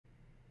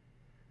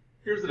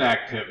Here's an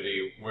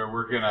activity where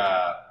we're going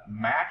to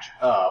match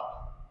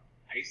up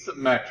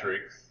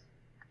isometrics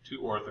to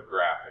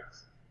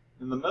orthographics.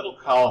 In the middle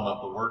column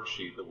of the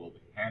worksheet that will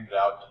be handed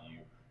out to you,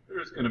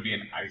 there's going to be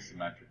an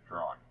isometric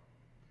drawing.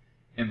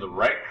 In the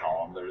right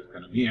column, there's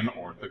going to be an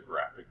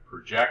orthographic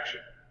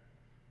projection.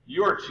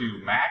 You are to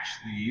match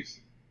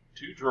these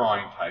two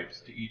drawing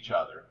types to each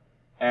other,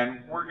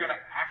 and we're going to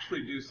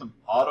actually do some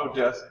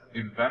Autodesk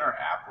Inventor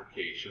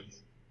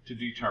applications to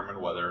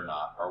determine whether or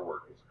not our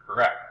work is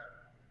correct.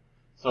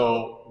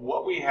 So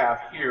what we have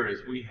here is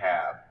we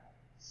have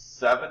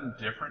 7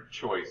 different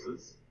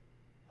choices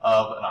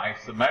of an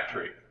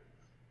isometric,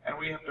 and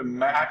we have to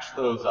match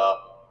those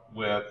up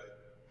with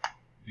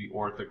the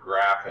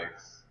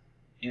orthographics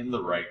in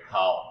the right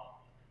column.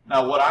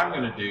 Now what I'm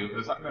going to do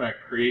is I'm going to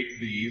create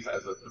these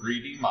as a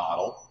 3D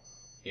model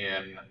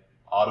in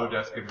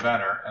Autodesk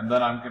Inventor, and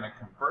then I'm going to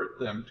convert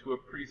them to a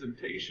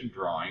presentation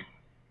drawing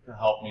to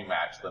help me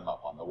match them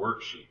up on the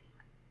worksheet.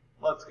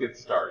 Let's get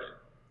started.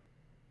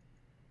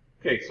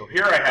 Okay, so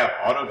here I have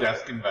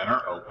Autodesk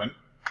Inventor open.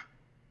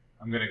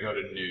 I'm going to go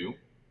to New.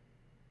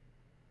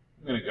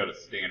 I'm going to go to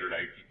Standard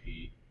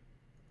IPT.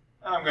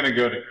 And I'm going to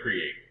go to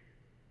Create.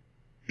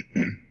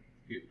 Excuse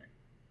me.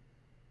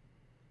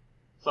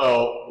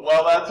 So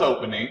while that's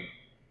opening,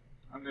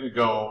 I'm going to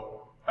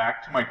go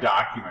back to my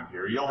document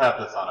here. You'll have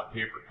this on a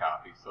paper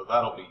copy, so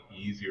that'll be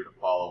easier to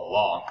follow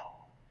along.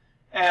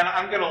 And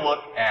I'm going to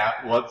look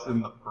at what's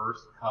in the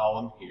first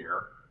column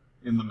here,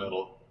 in the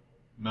middle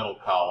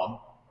column,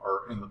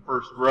 or in the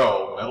first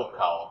row, middle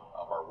column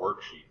of our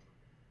worksheet.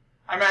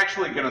 I'm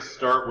actually going to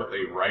start with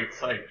a right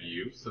side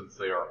view, since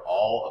they are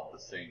all of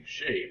the same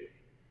shape,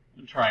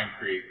 and try and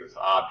create this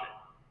object.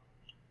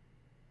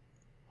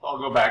 So I'll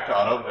go back to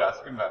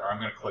Autodesk Inventor. I'm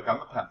going to click on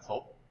the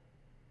pencil.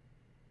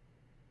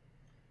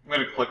 I'm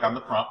going to click on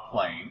the front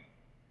plane,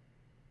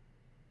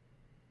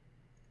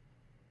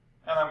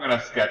 and I'm going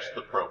to sketch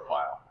the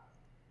profile.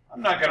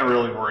 I'm not going to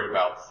really worry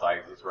about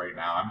sizes right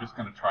now. I'm just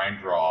going to try and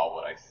draw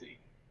what I see.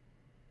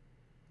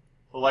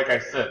 So like I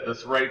said,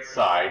 this right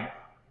side,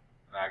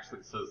 and actually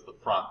it says the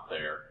front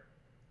there,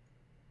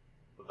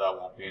 but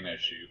that won't be an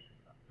issue.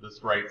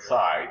 This right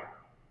side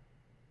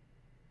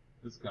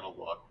is going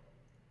to look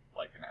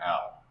like an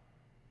L.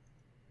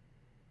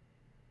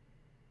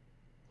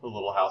 The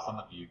little house on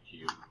the view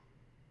cube.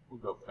 We'll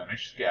go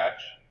Finish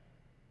Sketch.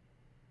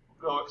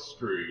 We'll go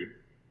Extrude.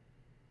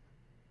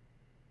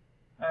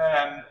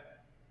 And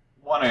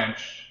 1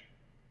 inch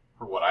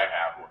for what I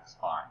have looks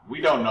fine. We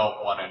don't know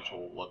if 1 inch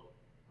will look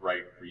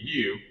right for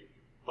you,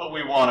 but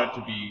we want it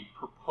to be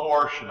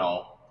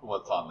proportional to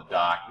what's on the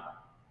document.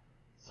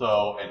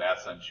 So in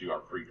essence, you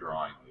are free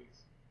drawing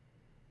these.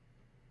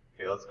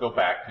 Okay, let's go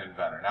back to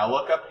Inventor. Now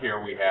look up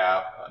here, we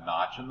have a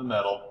notch in the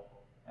middle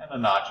and a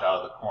notch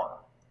out of the corner.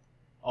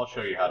 I'll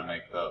show you how to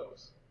make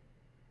those.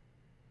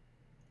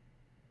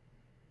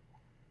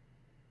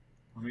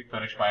 Let me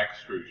finish my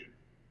extrusion.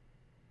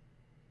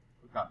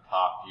 Click on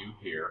top view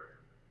here.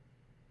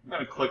 I'm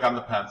going to click on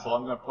the pencil.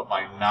 I'm going to put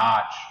my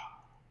notch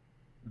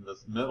in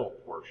this middle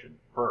portion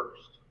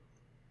first.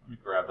 Let me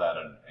grab that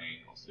at an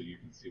angle so you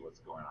can see what's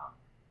going on.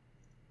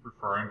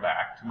 Referring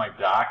back to my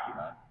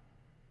document,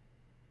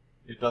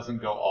 it doesn't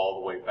go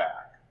all the way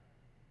back.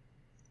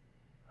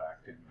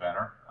 Back to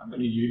Inventor. I'm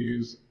going to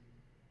use,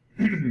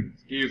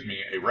 excuse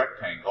me, a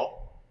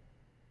rectangle.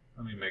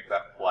 Let me make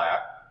that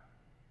flat.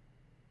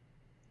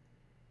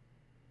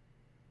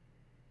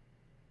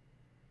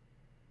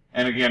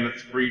 And again,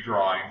 it's free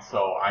drawing,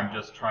 so I'm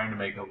just trying to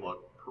make it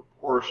look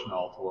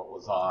proportional to what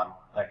was on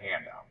the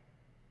handout.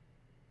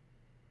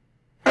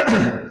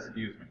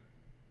 Excuse me.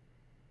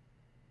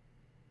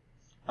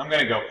 I'm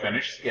going to go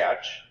Finish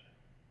Sketch.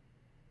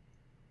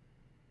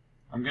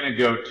 I'm going to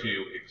go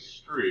to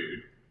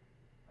Extrude,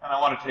 and I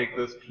want to take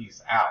this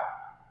piece out.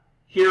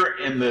 Here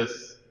in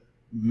this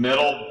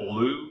middle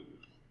blue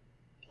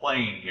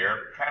plane here,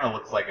 it kind of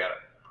looks like a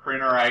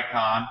printer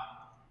icon.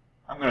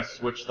 I'm going to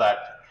switch that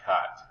to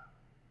Cut.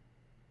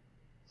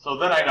 So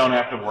then I don't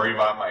have to worry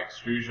about my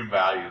extrusion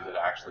values. It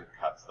actually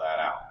cuts that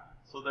out.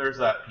 So there's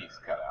that piece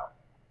cut out.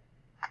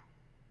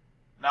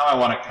 Now I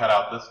want to cut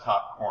out this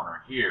top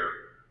corner here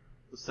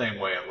the same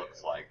way it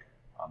looks like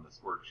on this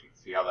worksheet.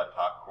 See how that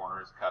top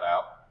corner is cut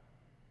out?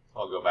 So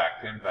I'll go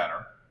back to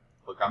Inventor,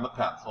 click on the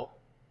pencil,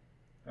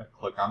 and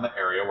click on the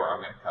area where I'm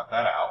going to cut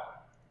that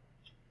out.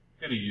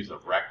 I'm going to use a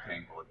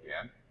rectangle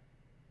again,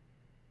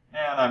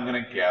 and I'm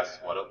going to guess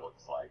what it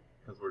looks like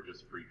because we're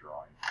just free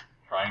drawing.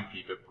 Try and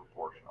keep it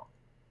proportional.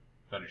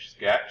 Finish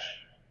Sketch,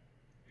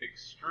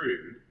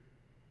 Extrude,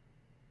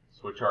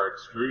 switch our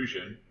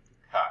extrusion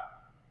to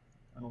Cut,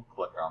 and we'll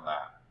click on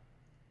that.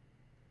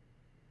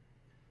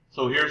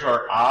 So here's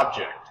our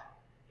object.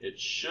 It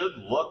should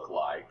look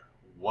like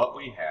what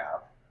we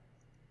have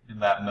in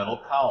that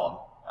middle column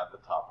at the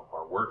top of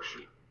our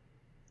worksheet.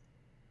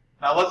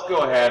 Now let's go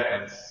ahead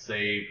and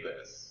save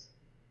this.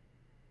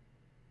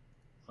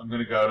 So I'm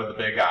going to go to the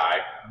big I.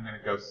 I'm going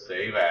to go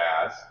Save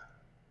As.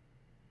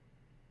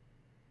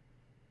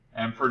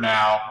 And for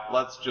now,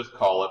 let's just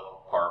call it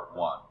Part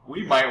 1.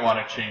 We might want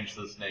to change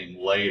this name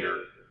later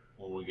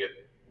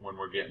when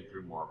we're getting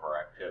through more of our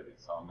activity.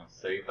 So I'm going to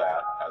save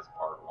that as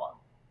part 1.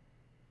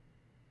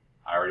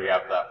 I already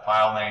have that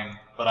file name,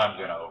 but I'm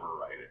going to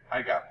overwrite it.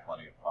 I got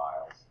plenty of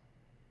files.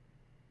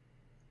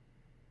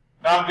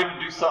 Now I'm going to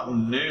do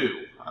something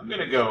new. I'm going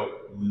to go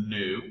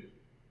New.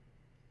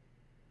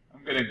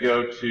 I'm going to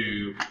go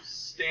to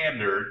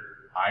Standard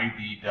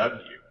IDW.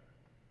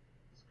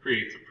 This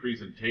creates a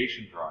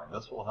presentation drawing.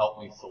 This will help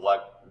me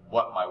select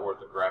what my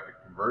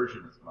orthographic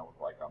conversion is going to look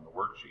like on the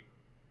worksheet.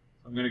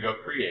 So I'm going to go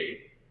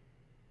Create.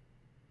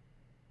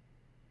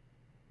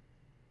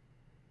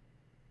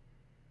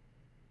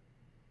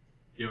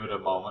 Give it a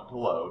moment to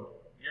load.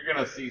 You're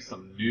going to see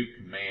some new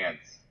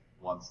commands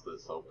once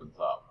this opens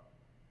up.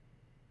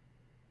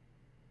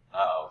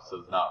 Uh-oh, it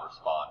says not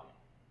responding.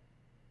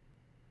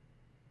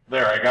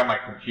 There, I got my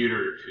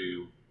computer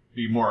to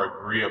be more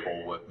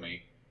agreeable with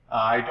me.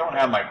 I don't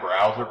have my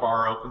browser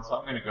bar open, so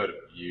I'm going to go to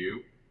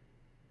View,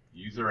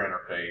 User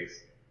Interface,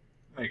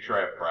 make sure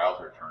I have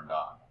browser turned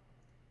on.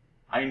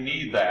 I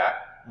need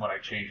that when I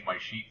change my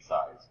sheet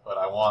size, but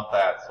I want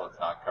that so it's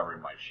not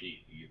covering my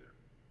sheet either.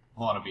 I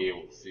want to be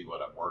able to see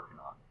what I'm working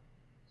on.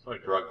 So I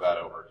drug that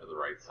over to the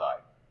right side.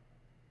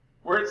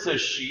 Where it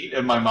says Sheet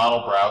in my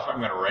model browser, I'm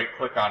going to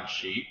right-click on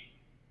Sheet.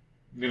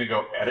 I'm going to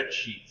go Edit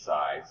Sheet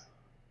Size,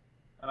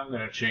 and I'm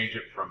going to change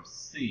it from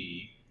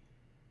C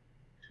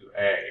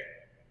to A.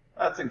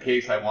 That's in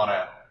case I want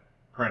to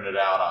print it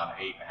out on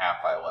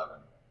 8.5 by 11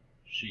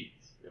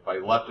 sheets. If I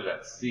left it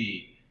at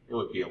C, it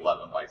would be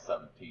 11 by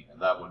 17,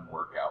 and that wouldn't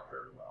work out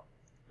very well.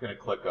 I'm going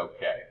to click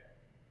OK.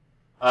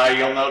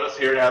 You'll notice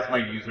here it has my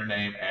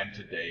username and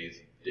today's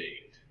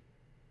date.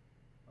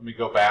 Let me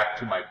go back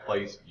to my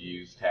Place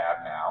Views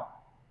tab now.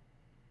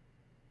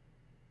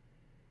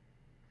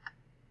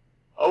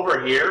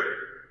 Over here,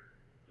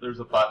 there's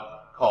a button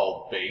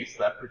called Base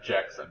that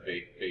projects a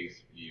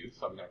base view,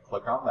 so I'm going to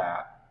click on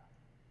that.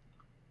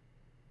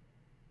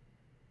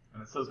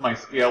 And it says my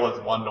scale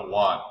is 1 to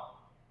 1.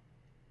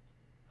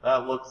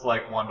 That looks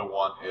like 1 to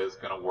 1 is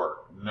going to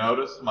work.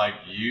 Notice my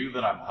view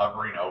that I'm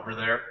hovering over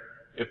there.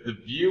 If the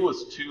view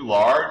is too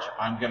large,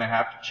 I'm going to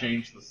have to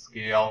change the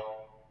scale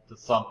to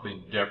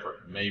something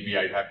different. Maybe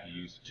I'd have to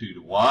use 2 to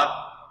 1,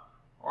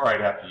 or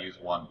I'd have to use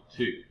 1 to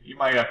 2. You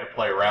might have to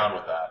play around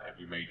with that if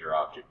you made your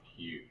object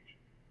huge.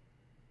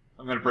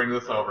 I'm going to bring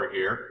this over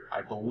here.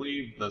 I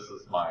believe this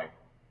is my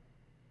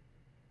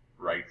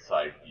right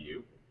side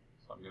view,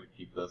 so I'm going to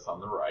keep this on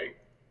the right.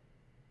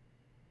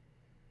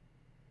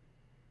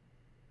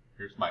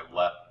 Here's my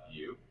left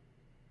view.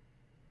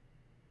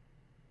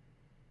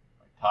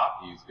 My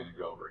top view is going to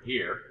go over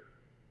here.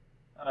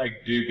 And I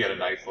do get a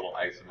nice little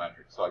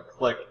isometric. So I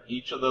click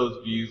each of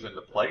those views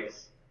into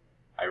place.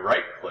 I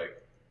right-click,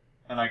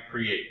 and I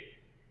create.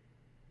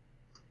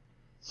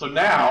 So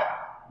now,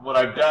 what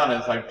I've done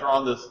is I've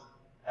drawn this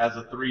as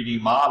a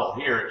 3D model.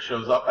 Here it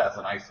shows up as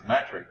an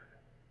isometric,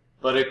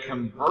 but it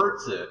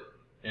converts it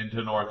into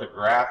an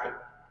orthographic.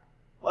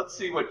 Let's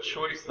see what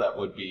choice that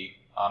would be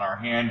on our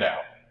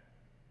handout.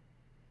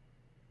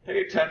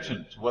 Pay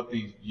attention to what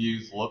these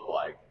views look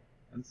like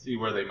and see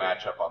where they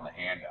match up on the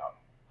handout.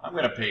 I'm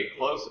going to pay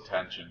close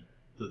attention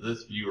to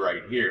this view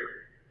right here.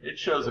 It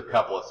shows a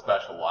couple of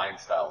special line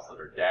styles that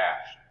are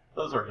dashed.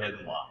 Those are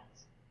hidden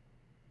lines.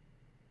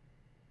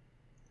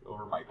 Go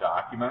over my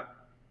document.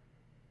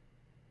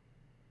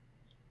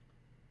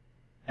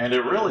 And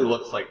it really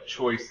looks like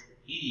choice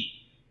E.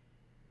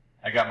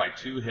 I got my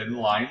 2 hidden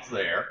lines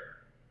there.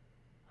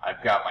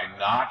 I've got my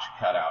notch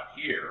cut out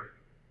here.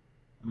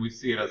 And we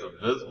see it as a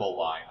visible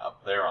line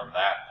up there on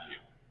that view.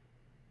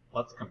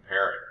 Let's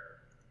compare it.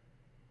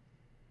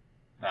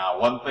 Now,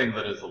 one thing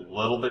that is a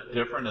little bit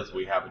different is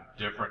we have a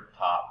different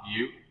top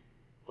view,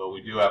 but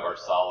we do have our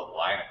solid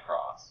line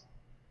across.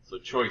 So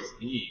choice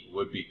E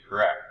would be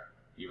correct,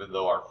 even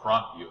though our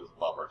front view is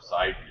above our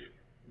side view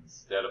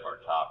instead of our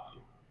top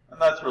view. And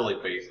that's really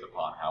based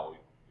upon how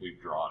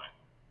we've drawn it.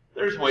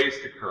 There's ways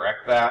to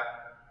correct that,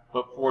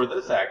 but for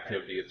this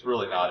activity, it's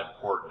really not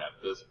important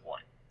at this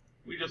point.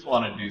 We just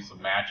want to do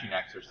some matching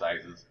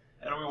exercises,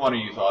 and we want to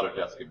use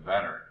Autodesk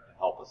Inventor to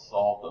help us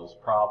solve those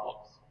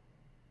problems.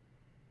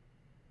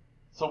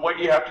 So what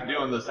you have to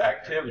do in this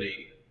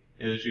activity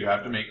is you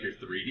have to make your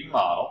 3D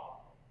model,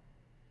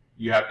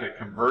 you have to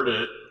convert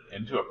it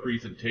into a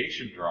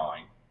presentation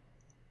drawing,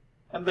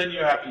 and then you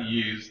have to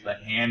use the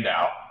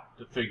handout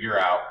to figure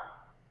out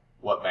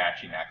what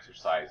matching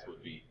exercise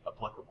would be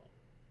applicable.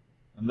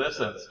 In this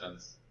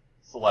instance,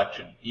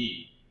 selection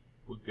E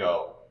would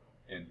go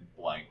in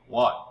blank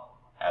 1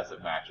 as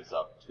it matches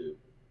up to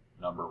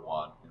number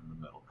 1 in the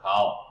middle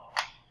column.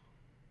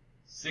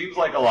 Seems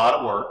like a lot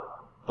of work,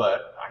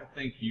 but I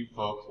think you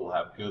folks will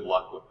have good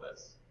luck with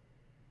this.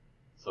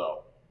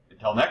 So,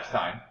 until next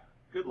time,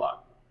 good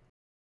luck.